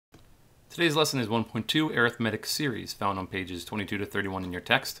Today's lesson is 1.2 Arithmetic Series, found on pages 22 to 31 in your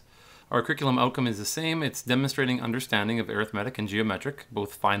text. Our curriculum outcome is the same. It's demonstrating understanding of arithmetic and geometric,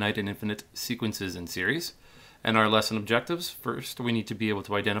 both finite and infinite sequences and series. And our lesson objectives: first, we need to be able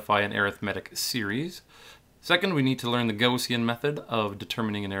to identify an arithmetic series. Second, we need to learn the Gaussian method of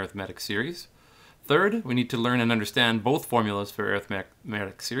determining an arithmetic series. Third, we need to learn and understand both formulas for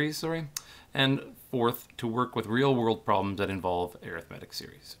arithmetic series, And fourth, to work with real-world problems that involve arithmetic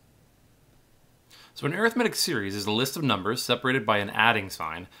series. So an arithmetic series is a list of numbers separated by an adding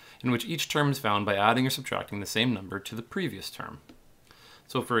sign, in which each term is found by adding or subtracting the same number to the previous term.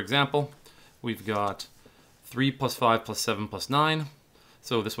 So for example, we've got 3 plus 5 plus 7 plus 9.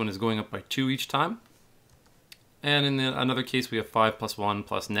 So this one is going up by 2 each time. And in another case, we have 5 plus 1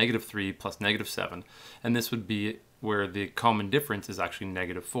 plus negative 3 plus negative 7. And this would be where the common difference is actually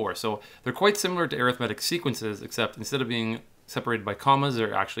negative 4. So they're quite similar to arithmetic sequences, except instead of being separated by commas,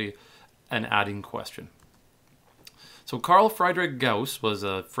 they're actually an adding question. So Carl Friedrich Gauss was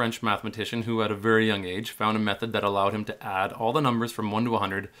a French mathematician who at a very young age found a method that allowed him to add all the numbers from 1 to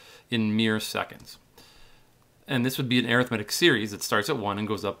 100 in mere seconds. And this would be an arithmetic series that starts at 1 and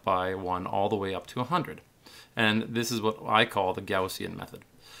goes up by 1 all the way up to 100. And this is what I call the Gaussian method.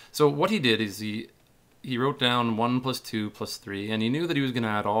 So what he did is he wrote down 1 plus 2 plus 3, and he knew that he was going to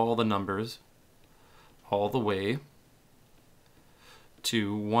add all the numbers all the way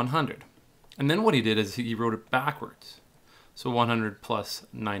to 100. And then what he did is he wrote it backwards. So 100 plus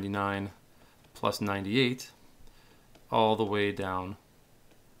 99 plus 98 all the way down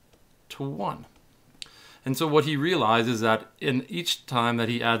to 1. And so what he realized is that in each time that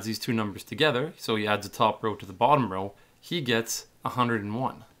he adds these two numbers together, so he adds the top row to the bottom row, he gets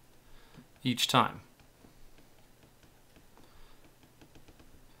 101 each time.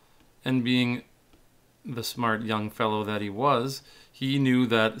 And being the smart young fellow that he was, he knew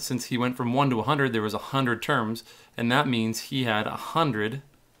that since he went from 1 to 100, there was 100 terms, and that means he had 100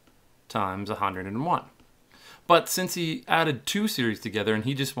 times 101. But since he added two series together and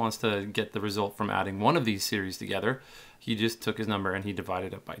he just wants to get the result from adding one of these series together, he just took his number and he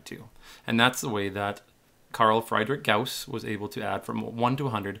divided it by 2. And that's the way that Carl Friedrich Gauss was able to add from 1 to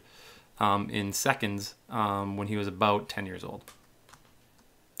 100 in seconds when he was about 10 years old.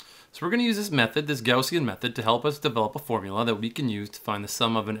 So we're going to use this method, this Gaussian method, to help us develop a formula that we can use to find the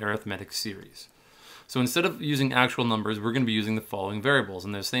sum of an arithmetic series. So instead of using actual numbers, we're going to be using the following variables,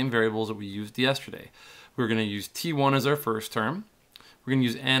 and they're the same variables that we used yesterday. We're going to use t1 as our first term, we're going to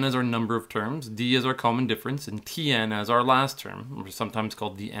use n as our number of terms, d as our common difference, and tn as our last term, which is sometimes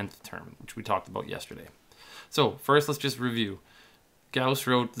called the nth term, which we talked about yesterday. So first, let's just review. Gauss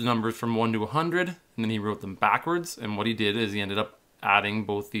wrote the numbers from 1 to 100, and then he wrote them backwards, and what he did is he ended up adding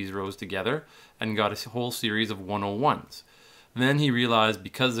both these rows together and got a whole series of 101s. Then he realized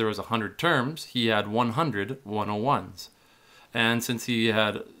because there was 100 terms, he had 100 101s. And since he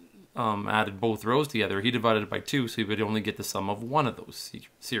had added both rows together, he divided it by 2, so he would only get the sum of one of those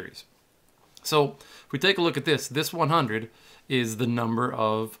series. So if we take a look at this 100 is the number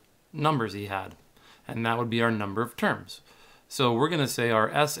of numbers he had, and that would be our number of terms. So we're going to say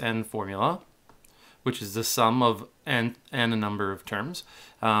our SN formula, which is the sum of n a number of terms,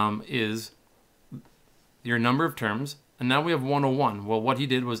 is your number of terms. And now we have 101. Well, what he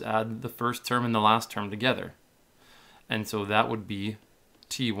did was add the first term and the last term together. And so that would be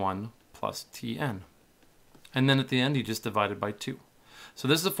t1 plus tn. And then at the end, he just divided by 2. So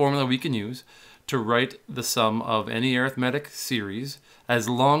this is a formula we can use to write the sum of any arithmetic series as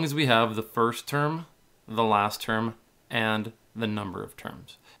long as we have the first term, the last term, and the number of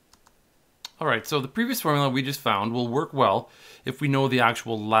terms. Alright, so the previous formula we just found will work well if we know the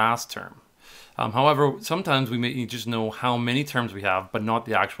actual last term. However, sometimes we may just know how many terms we have, but not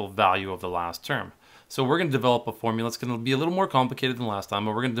the actual value of the last term. So we're going to develop a formula. It's going to be a little more complicated than last time,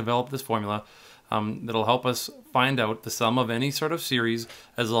 but we're going to develop this formula that'll help us find out the sum of any sort of series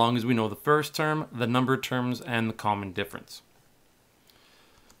as long as we know the first term, the number of terms, and the common difference.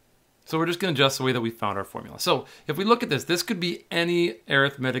 So we're just going to adjust the way that we found our formula. So if we look at this, this could be any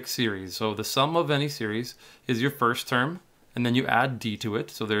arithmetic series. So the sum of any series is your first term, and then you add d to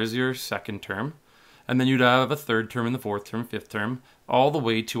it. So there's your second term. And then you'd have a third term and the fourth term, fifth term, all the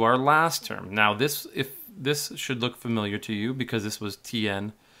way to our last term. Now this should look familiar to you because this was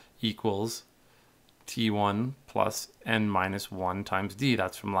tn equals t1 plus n minus 1 times d.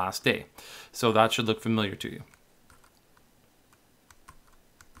 That's from last day. So that should look familiar to you.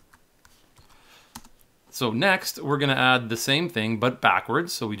 So next, we're going to add the same thing, but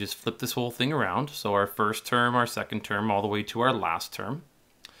backwards. So we just flip this whole thing around. So our first term, our second term, all the way to our last term.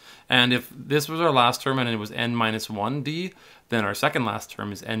 And if this was our last term and it was n minus 1d, then our second last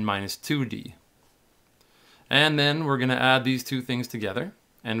term is n minus 2d. And then we're going to add these two things together,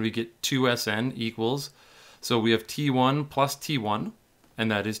 and we get 2Sn equals, so we have t1 plus t1,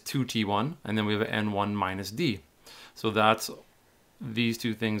 and that is 2t1, and then we have n1 minus d. So that's these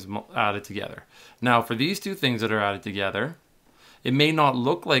two things added together. Now for these two things that are added together, it may not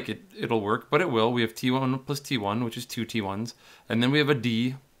look like it'll work, but it will. We have t1 plus t1, which is 2 t1s, and then we have a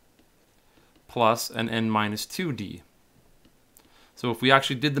d plus an n minus 2d. So if we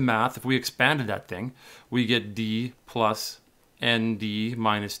actually did the math, if we expanded that thing, we get d plus nd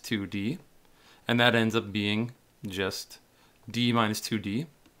minus 2d, and that ends up being just d minus 2d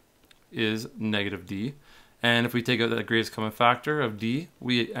is negative d. And if we take out the greatest common factor of d,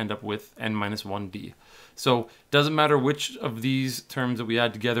 we end up with n minus 1d. So it doesn't matter which of these terms that we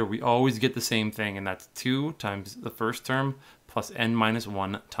add together, we always get the same thing, and that's 2 times the first term plus n minus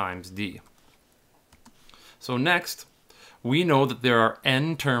 1 times d. So next, we know that there are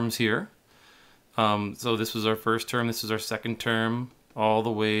n terms here. So this was our first term, this is our second term, all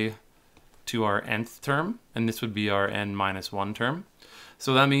the way to our nth term, and this would be our n minus 1 term.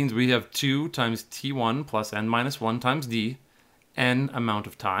 So that means we have 2 times t1 plus n minus 1 times d, n amount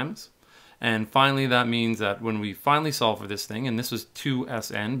of times. And finally, that means that when we finally solve for this thing, and this was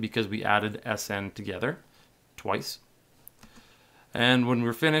 2Sn because we added Sn together twice. And when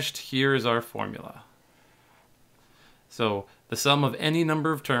we're finished, here is our formula. So the sum of any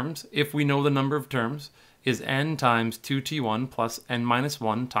number of terms, if we know the number of terms, is n times 2t1 plus n minus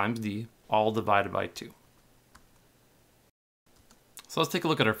 1 times d, all divided by 2. So let's take a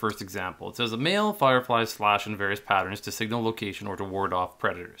look at our first example. It says a male fireflies flash in various patterns to signal location or to ward off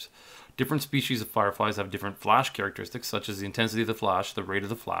predators. Different species of fireflies have different flash characteristics, such as the intensity of the flash, the rate of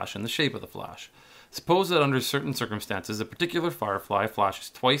the flash, and the shape of the flash. Suppose that under certain circumstances, a particular firefly flashes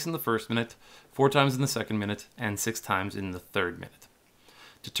twice in the first minute, 4 times in the second minute, and 6 times in the third minute.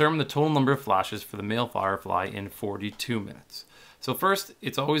 Determine the total number of flashes for the male firefly in 42 minutes. So first,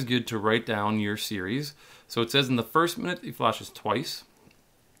 it's always good to write down your series. So it says in the first minute, he flashes twice,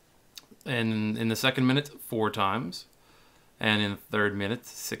 and in the second minute, 4 times, and in the third minute,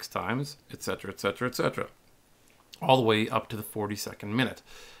 6 times, etc., etc., etc., all the way up to the 42nd minute.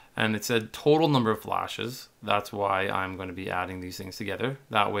 And it said total number of flashes. That's why I'm going to be adding these things together.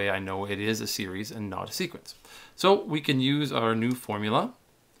 That way I know it is a series and not a sequence. So we can use our new formula,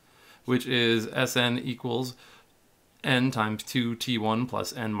 which is Sn equals n times 2t1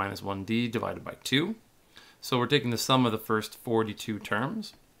 plus n minus 1d divided by 2. So we're taking the sum of the first 42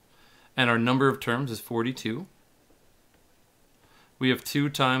 terms, and our number of terms is 42. We have 2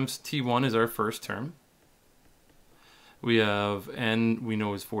 times t1 is our first term. We have n, we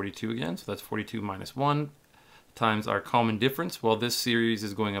know is 42 again, so that's 42 minus 1 times our common difference. Well, this series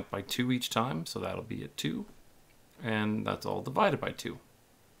is going up by 2 each time, so that'll be at 2, and that's all divided by 2.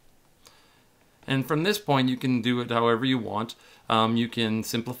 And from this point, you can do it however you want. You can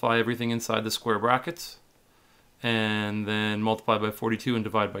simplify everything inside the square brackets, and then multiply by 42 and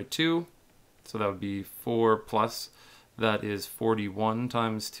divide by 2. So that would be 4 plus, that is 41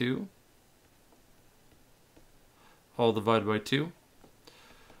 times 2. All divided by 2,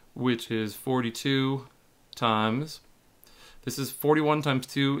 which is 42 times, this is 41 times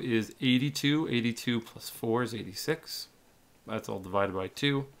 2 is 82, 82 plus 4 is 86, that's all divided by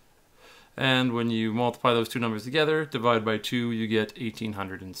 2, and when you multiply those two numbers together, divide by 2, you get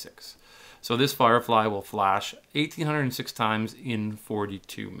 1806. So this firefly will flash 1806 times in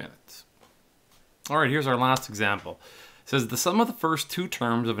 42 minutes. Alright, here's our last example. It says the sum of the first 2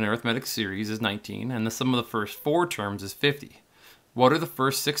 terms of an arithmetic series is 19, and the sum of the first 4 terms is 50. What are the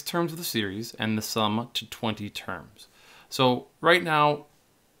first 6 terms of the series and the sum to 20 terms? So right now,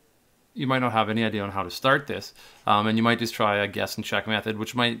 you might not have any idea on how to start this, and you might just try a guess and check method,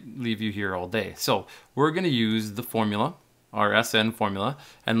 which might leave you here all day. So we're going to use the formula, our Sn formula,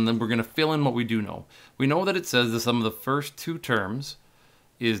 and then we're going to fill in what we do know. We know that it says the sum of the first 2 terms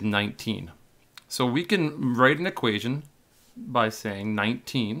is 19. So we can write an equation by saying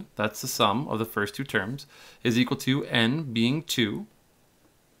 19, that's the sum of the first 2 terms, is equal to n being 2.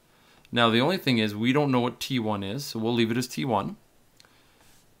 Now the only thing is we don't know what t1 is, so we'll leave it as t1.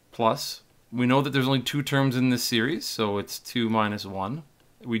 Plus, we know that there's only 2 terms in this series, so it's 2 minus 1.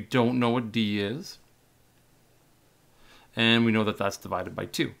 We don't know what d is. And we know that that's divided by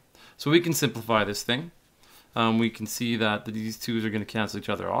 2. So we can simplify this thing. We can see that these 2's are going to cancel each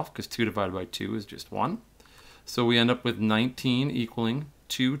other off, because 2 divided by 2 is just 1. So we end up with 19 equaling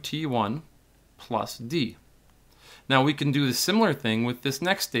 2t1 plus d. Now we can do the similar thing with this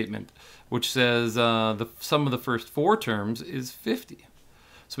next statement, which says the sum of the first 4 terms is 50.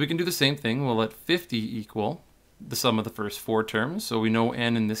 So we can do the same thing. We'll let 50 equal the sum of the first 4 terms. So we know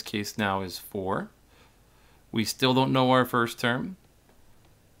n in this case now is 4. We still don't know our first term.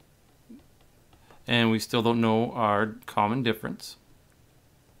 And we still don't know our common difference.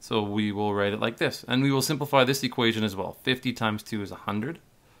 So we will write it like this. And we will simplify this equation as well. 50 times 2 is 100.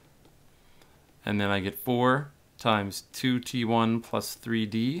 And then I get 4 times 2t1 plus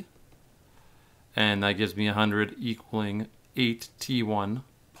 3d. And that gives me 100 equaling 8t1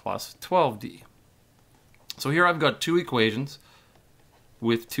 plus 12d. So here I've got 2 equations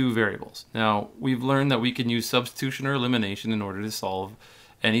with 2 variables. Now, we've learned that we can use substitution or elimination in order to solve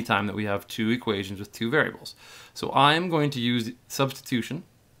any time that we have 2 equations with 2 variables. So I'm going to use substitution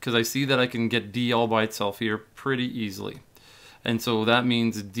because I see that I can get d all by itself here pretty easily. And so that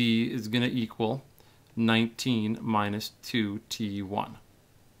means d is going to equal 19 minus 2t1.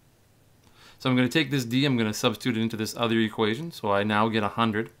 So I'm going to take this d, I'm going to substitute it into this other equation. So I now get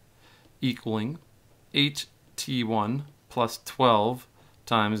 100 equaling 8t1 plus 12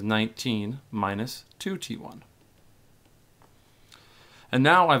 times 19 minus 2t1. And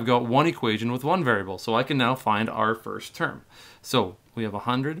now I've got one equation with one variable, so I can now find our first term. So we have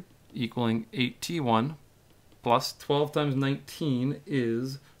 100 equaling 8t1 plus 12 times 19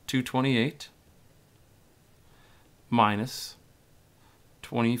 is 228 minus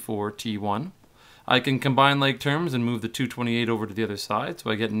 24t1. I can combine like terms and move the 228 over to the other side, so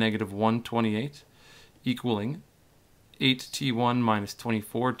I get negative 128 equaling 8t1 minus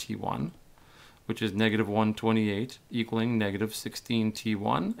 24t1, which is negative 128 equaling negative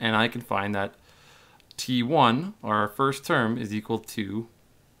 16t1, and I can find that t1, our first term, is equal to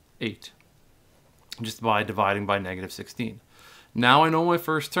 8, just by dividing by negative 16. Now I know my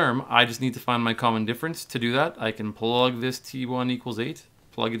first term, I just need to find my common difference. To do that, I can plug this t1 equals 8,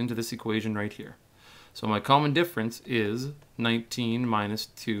 plug it into this equation right here. So my common difference is 19 minus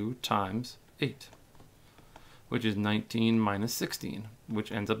 2 times 8, which is 19 minus 16,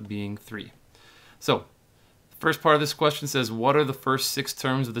 which ends up being 3. So, the first part of this question says, what are the first 6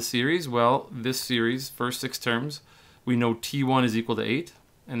 terms of the series? Well, this series, first 6 terms, we know t1 is equal to 8,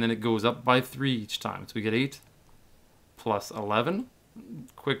 and then it goes up by 3 each time. So we get 8 plus 11.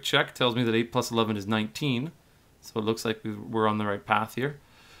 Quick check tells me that 8 plus 11 is 19, so it looks like we're on the right path here.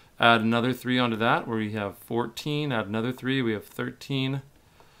 Add another 3 onto that, where we have 14. Add another 3, we have 13.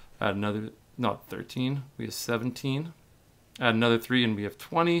 Add another, not 13, we have 17. Add another 3 and we have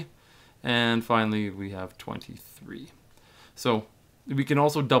 20. And finally, we have 23. So we can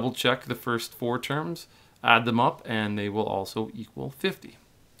also double check the first 4 terms, add them up, and they will also equal 50.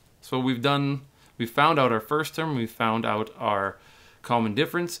 So we found out our first term, we found out our common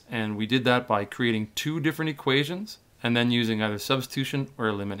difference, and we did that by creating 2 different equations and then using either substitution or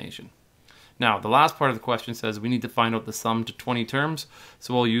elimination. Now, the last part of the question says we need to find out the sum to 20 terms,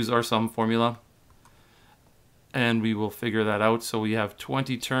 so we'll use our sum formula and we will figure that out. So we have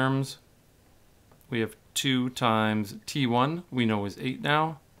 20 terms. We have 2 times t1, we know is 8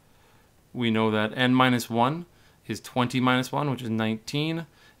 now. We know that n minus 1 is 20 minus 1, which is 19.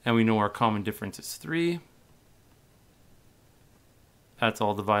 And we know our common difference is 3. That's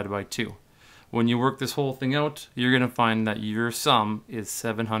all divided by 2. When you work this whole thing out, you're going to find that your sum is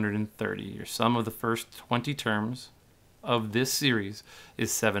 730. Your sum of the first 20 terms of this series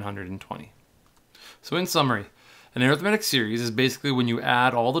is 720. So in summary, an arithmetic series is basically when you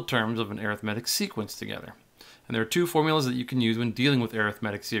add all the terms of an arithmetic sequence together. And there are 2 formulas that you can use when dealing with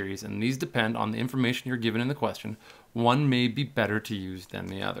arithmetic series, and these depend on the information you're given in the question. One may be better to use than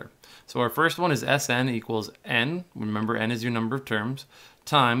the other. So our first one is Sn equals n, remember n is your number of terms,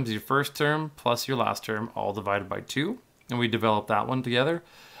 times your first term plus your last term, all divided by 2. And we developed that one together.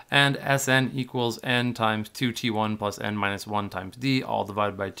 And Sn equals n times 2t1 plus n minus 1 times d, all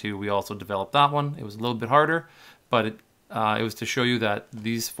divided by 2. We also developed that one. It was a little bit harder, but it was to show you that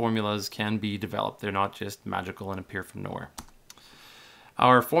these formulas can be developed. They're not just magical and appear from nowhere.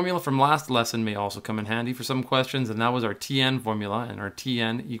 Our formula from last lesson may also come in handy for some questions, and that was our Tn formula, and our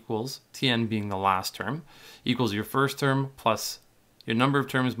Tn equals, Tn being the last term, equals your first term plus your number of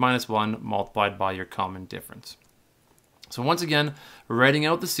terms minus 1 multiplied by your common difference. So once again, writing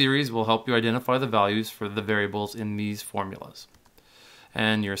out the series will help you identify the values for the variables in these formulas.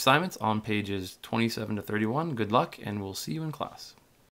 And your assignments on pages 27 to 31. Good luck, and we'll see you in class.